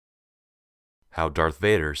How Darth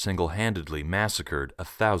Vader single-handedly massacred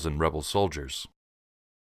 1,000 rebel soldiers.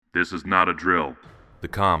 This is not a drill. The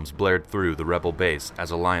comms blared through the rebel base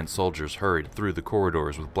as Alliance soldiers hurried through the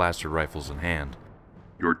corridors with blaster rifles in hand.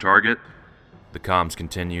 Your target? The comms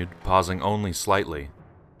continued, pausing only slightly.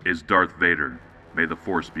 Is Darth Vader. May the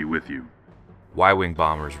Force be with you. Y-wing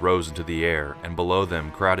bombers rose into the air, and below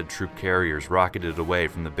them crowded troop carriers rocketed away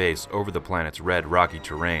from the base over the planet's red rocky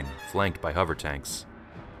terrain, flanked by hover tanks.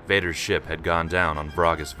 Vader's ship had gone down on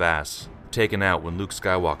Vragus Vas, taken out when Luke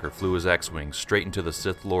Skywalker flew his X-wing straight into the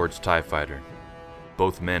Sith Lord's TIE fighter.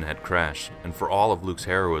 Both men had crashed, and for all of Luke's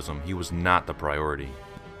heroism, he was not the priority.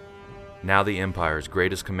 Now the Empire's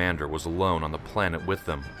greatest commander was alone on the planet with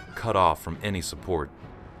them, cut off from any support.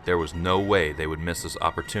 There was no way they would miss this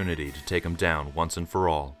opportunity to take him down once and for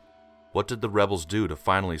all. What did the rebels do to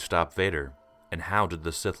finally stop Vader? And how did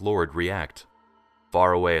the Sith Lord react?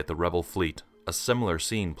 Far away at the rebel fleet, a similar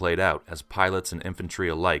scene played out as pilots and infantry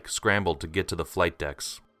alike scrambled to get to the flight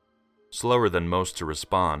decks. Slower than most to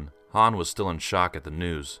respond, Han was still in shock at the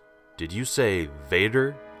news. "Did you say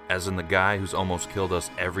Vader? As in the guy who's almost killed us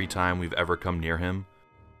every time we've ever come near him?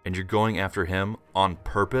 And you're going after him on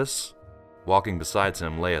purpose?" Walking beside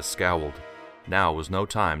him, Leia scowled. Now was no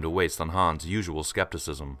time to waste on Han's usual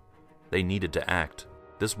skepticism. They needed to act.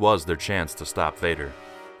 This was their chance to stop Vader.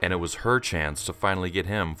 And it was her chance to finally get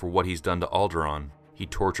him for what he's done to Alderaan. He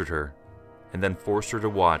tortured her, and then forced her to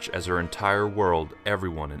watch as her entire world,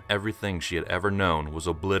 everyone and everything she had ever known, was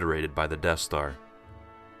obliterated by the Death Star.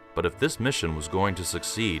 But if this mission was going to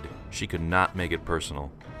succeed, she could not make it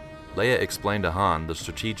personal. Leia explained to Han the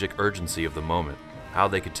strategic urgency of the moment, how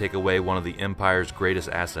they could take away one of the Empire's greatest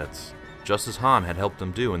assets, just as Han had helped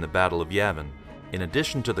them do in the Battle of Yavin. In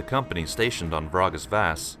addition to the company stationed on Vragus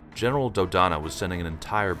Vas, General Dodonna was sending an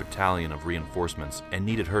entire battalion of reinforcements and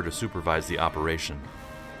needed her to supervise the operation.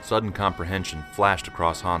 Sudden comprehension flashed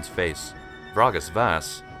across Han's face. Vragus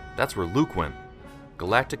Vas? That's where Luke went.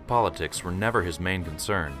 Galactic politics were never his main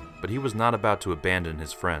concern, but he was not about to abandon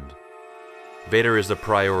his friend. "Vader is the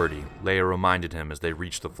priority," Leia reminded him as they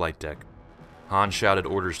reached the flight deck. Han shouted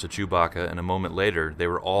orders to Chewbacca, and a moment later, they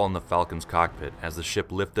were all in the Falcon's cockpit as the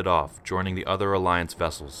ship lifted off, joining the other Alliance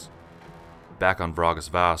vessels. Back on Vragus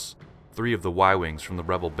Vas, 3 of the Y-wings from the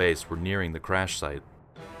Rebel base were nearing the crash site.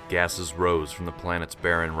 Gases rose from the planet's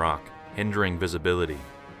barren rock, hindering visibility,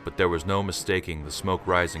 but there was no mistaking the smoke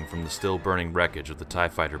rising from the still-burning wreckage of the TIE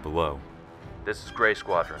fighter below. "This is Gray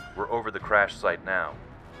Squadron. We're over the crash site now."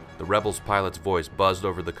 The Rebels' pilot's voice buzzed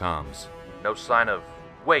over the comms. "No sign of...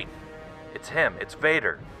 Wait! It's him! It's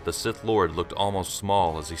Vader!" The Sith Lord looked almost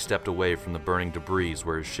small as he stepped away from the burning debris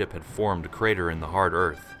where his ship had formed a crater in the hard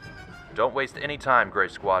earth. "Don't waste any time, Gray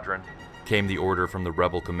Squadron," came the order from the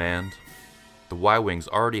Rebel command. The Y-wings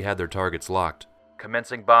already had their targets locked.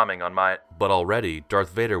 "Commencing bombing on my..." But already,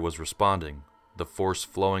 Darth Vader was responding, the Force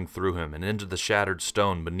flowing through him and into the shattered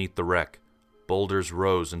stone beneath the wreck. Boulders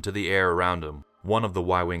rose into the air around him. One of the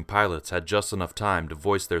Y-wing pilots had just enough time to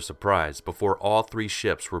voice their surprise before all 3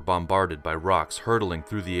 ships were bombarded by rocks hurtling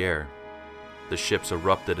through the air. The ships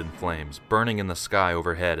erupted in flames, burning in the sky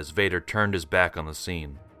overhead as Vader turned his back on the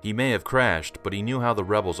scene. He may have crashed, but he knew how the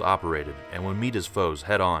rebels operated and would meet his foes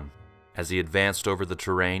head-on. As he advanced over the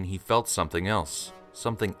terrain, he felt something else,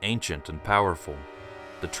 something ancient and powerful,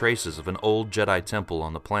 the traces of an old Jedi temple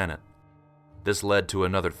on the planet. This led to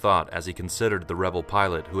another thought as he considered the rebel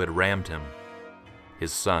pilot who had rammed him.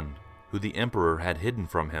 His son, who the Emperor had hidden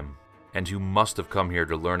from him, and who must have come here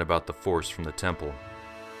to learn about the Force from the temple.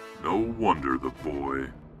 No wonder the boy...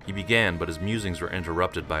 He began, but his musings were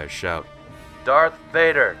interrupted by a shout. "Darth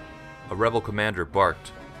Vader!" A rebel commander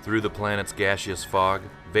barked. Through the planet's gaseous fog,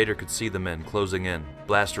 Vader could see the men closing in,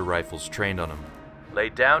 blaster rifles trained on him. "Lay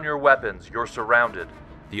down your weapons, you're surrounded,"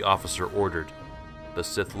 the officer ordered. The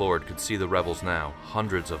Sith Lord could see the rebels now,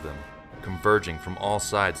 hundreds of them, converging from all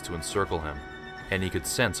sides to encircle him. And he could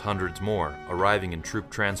sense hundreds more, arriving in troop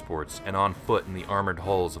transports and on foot in the armored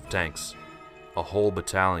hulls of tanks. A whole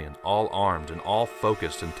battalion, all armed and all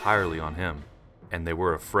focused entirely on him. And they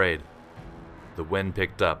were afraid. The wind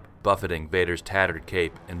picked up, buffeting Vader's tattered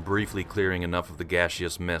cape and briefly clearing enough of the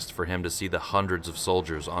gaseous mist for him to see the hundreds of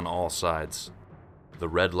soldiers on all sides. The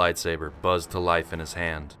red lightsaber buzzed to life in his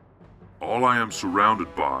hand. All I am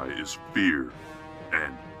surrounded by is fear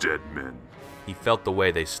and dead men. He felt the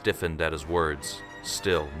way they stiffened at his words.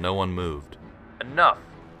 Still, no one moved. "Enough!"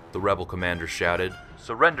 the rebel commander shouted.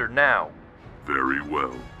 "Surrender now!" "Very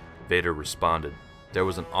well," Vader responded. There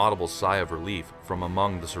was an audible sigh of relief from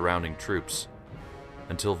among the surrounding troops,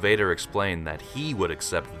 until Vader explained that he would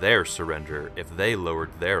accept their surrender if they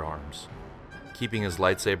lowered their arms. Keeping his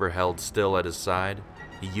lightsaber held still at his side,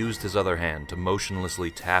 He used his other hand to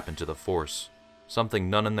motionlessly tap into the Force, something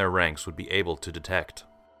none in their ranks would be able to detect.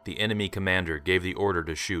 The enemy commander gave the order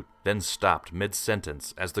to shoot, then stopped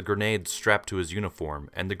mid-sentence as the grenades strapped to his uniform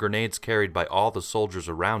and the grenades carried by all the soldiers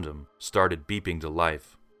around him started beeping to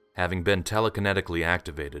life. Having been telekinetically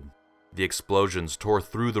activated, the explosions tore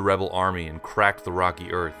through the rebel army and cracked the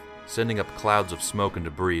rocky earth, sending up clouds of smoke and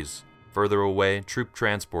debris. Further away, troop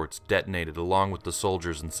transports detonated along with the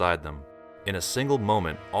soldiers inside them. In a single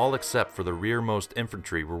moment, all except for the rearmost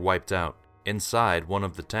infantry were wiped out. Inside one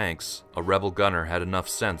of the tanks, a rebel gunner had enough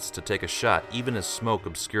sense to take a shot even as smoke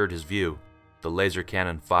obscured his view. The laser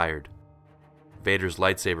cannon fired. Vader's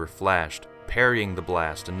lightsaber flashed, parrying the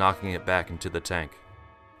blast and knocking it back into the tank.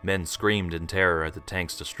 Men screamed in terror at the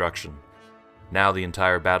tank's destruction. Now the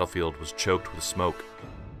entire battlefield was choked with smoke.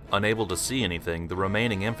 Unable to see anything, the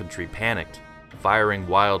remaining infantry panicked, firing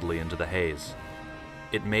wildly into the haze.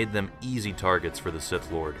 It made them easy targets for the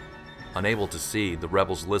Sith Lord. Unable to see, the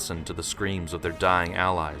rebels listened to the screams of their dying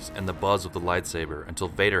allies and the buzz of the lightsaber until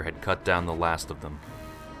Vader had cut down the last of them.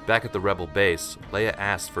 Back at the rebel base, Leia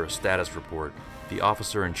asked for a status report. The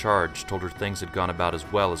officer in charge told her things had gone about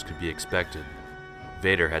as well as could be expected.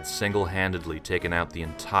 Vader had single-handedly taken out the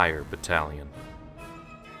entire battalion.